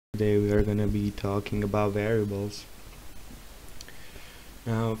today we are gonna be talking about variables.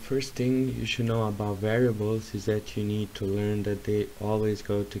 Now, first thing you should know about variables is that you need to learn that they always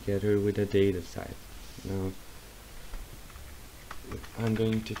go together with a data type. Now, I'm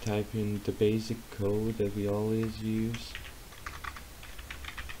going to type in the basic code that we always use.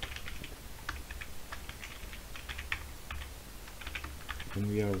 And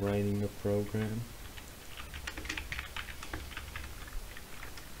we are writing a program.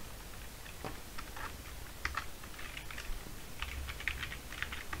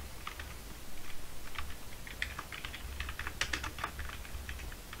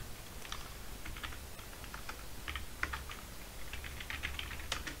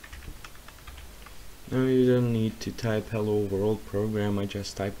 Now you don't need to type hello world program, I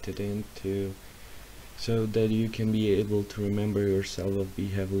just typed it in so that you can be able to remember yourself what we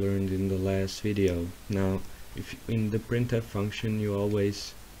have learned in the last video. Now, if in the printf function you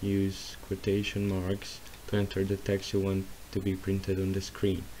always use quotation marks to enter the text you want to be printed on the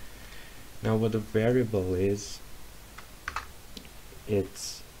screen. Now what a variable is,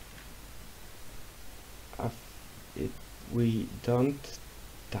 we don't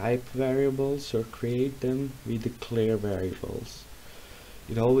type variables or create them, we declare variables.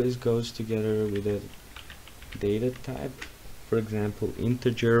 It always goes together with a data type, for example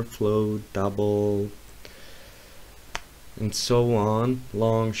integer, float, double, and so on,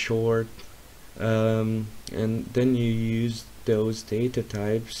 long, short, and then you use those data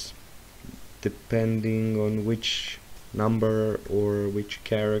types depending on which number or which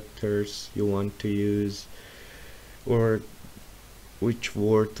characters you want to use, or which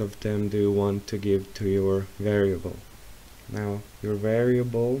word of them do you want to give to your variable. Now your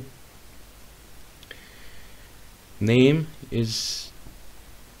variable name is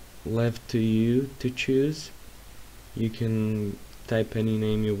left to you to choose. You can type any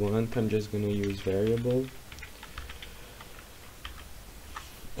name you want. I'm just gonna use variable.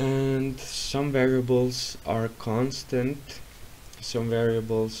 And some variables are constant, some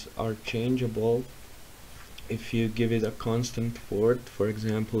variables are changeable. If you give it a constant word, for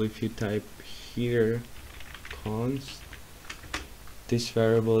example, if you type here const, this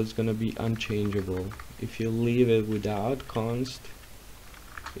variable is going to be unchangeable. If you leave it without const,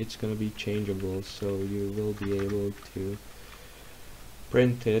 it's going to be changeable, so you will be able to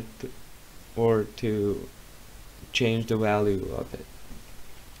print it or to change the value of it.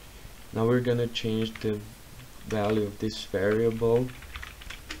 Now we're going to change the value of this variable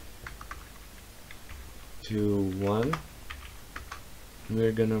to 1.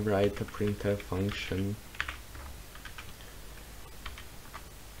 We're gonna write a printf function.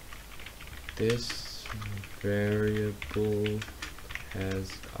 This variable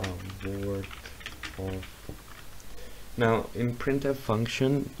has a word of. Now in printf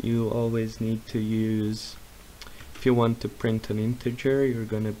function you always need to use, if you want to print an integer, you're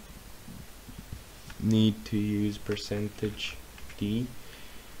gonna need to use %d,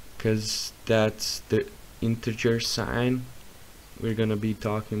 because that's the integer sign. We're gonna be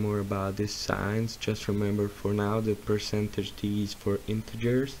talking more about these signs. Just remember for now that %d is for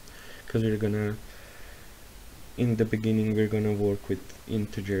integers, because we're gonna, in the beginning we're gonna work with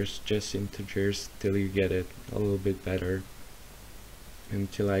integers, just integers, till you get it a little bit better,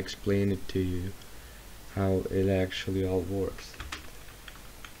 until I explain it to you how it actually all works.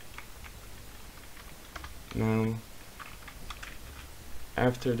 Now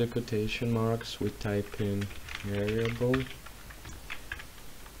after the quotation marks we type in variable,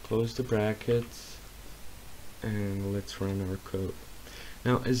 close the brackets, and let's run our code.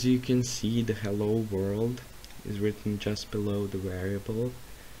 Now as you can see, the hello world is written just below the variable,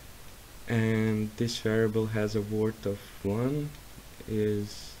 and this variable has a word of 1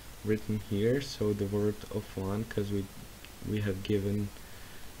 is written here, so the word of 1, because we have given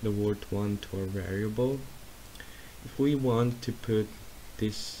the word 1 to our variable. If we want to put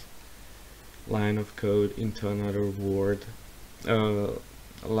this line of code into another word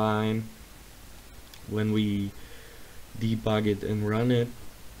line, when we debug it and run it,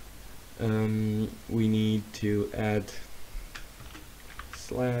 we need to add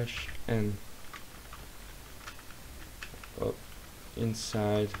 /n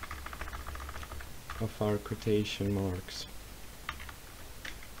inside of our quotation marks.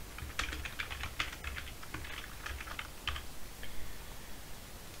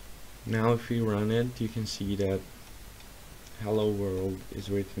 Now if we run it, you can see that hello world is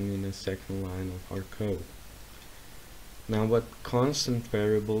written in the second line of our code. Now what constant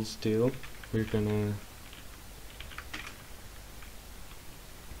variables do, we're gonna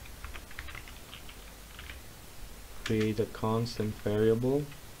create a constant variable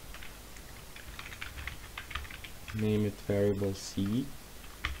name it variable C.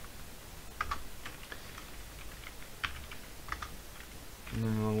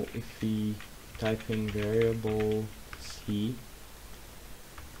 Now if we type in variable C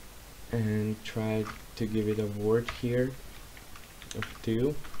and try to give it a word here of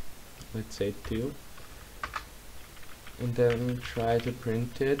 2, let's say 2, and then try to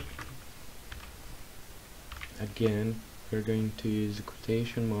print it, again we're going to use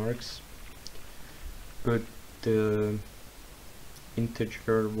quotation marks, put the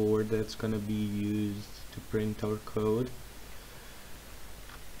integer word that's gonna be used to print our code.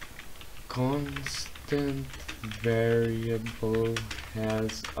 Constant variable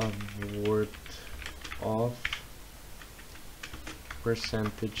has a word of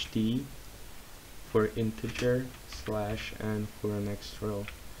 %d for integer slash and for an next row.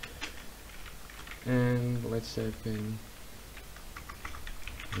 And let's type in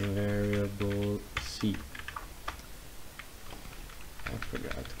variable C. I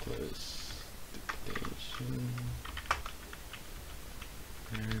forgot to close the quotation.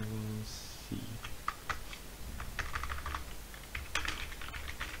 Variable C.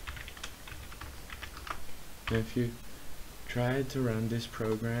 Now if you try to run this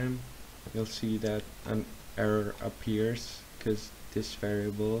program, you'll see that an error appears because this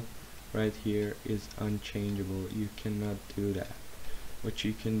variable right here is unchangeable. You cannot do that. What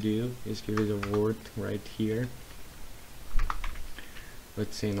you can do is give it a word right here,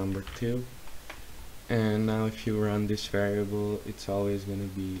 let's say number 2, and now if you run this variable, it's always going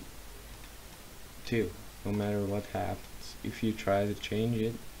to be 2 no matter what happens. If you try to change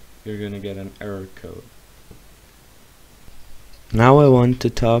it, you're going to get an error code. Now I want to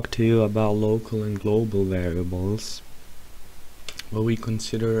talk to you about local and global variables. What we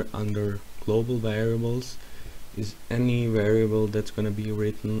consider under global variables is any variable that's going to be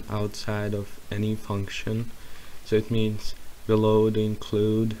written outside of any function. So it means below the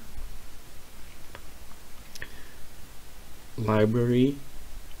include library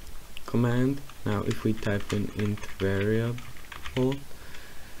command. Now if we type in int variable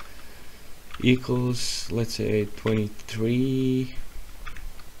equals, let's say 23,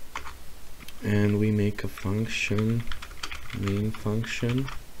 and we make a function, main function,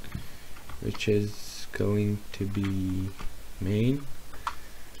 which is going to be main,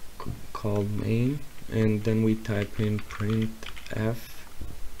 called main, and then we type in printf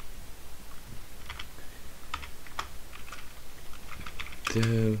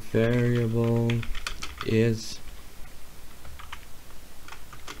the variable is,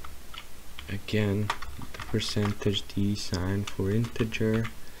 again, the %d sign for integer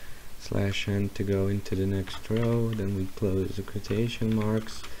slash n to go into the next row, then we close the quotation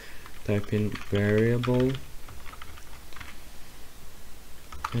marks, type in variable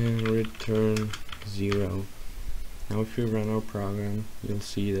and return 0. Now if you run our program, you'll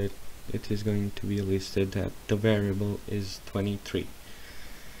see that it is going to be listed that the variable is 23.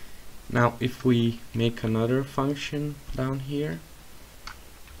 Now if we make another function down here,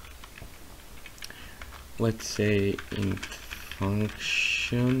 let's say int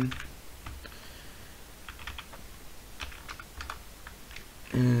function,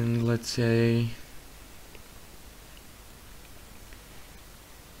 and let's say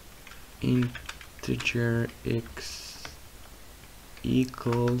integer x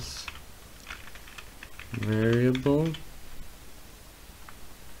equals variable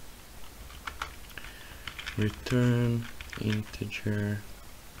return integer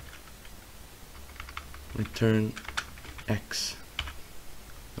return x.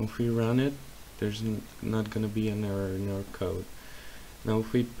 If we run it, there's not going to be an error in our code. Now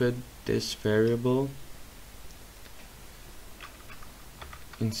if we put this variable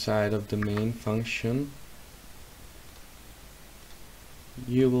inside of the main function,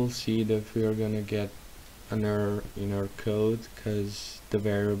 you will see that we are going to get an error in our code because the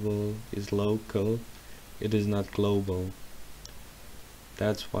variable is local, it is not global.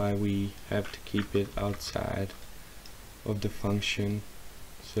 That's why we have to keep it outside of the function,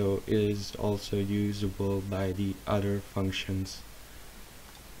 so it is also usable by the other functions.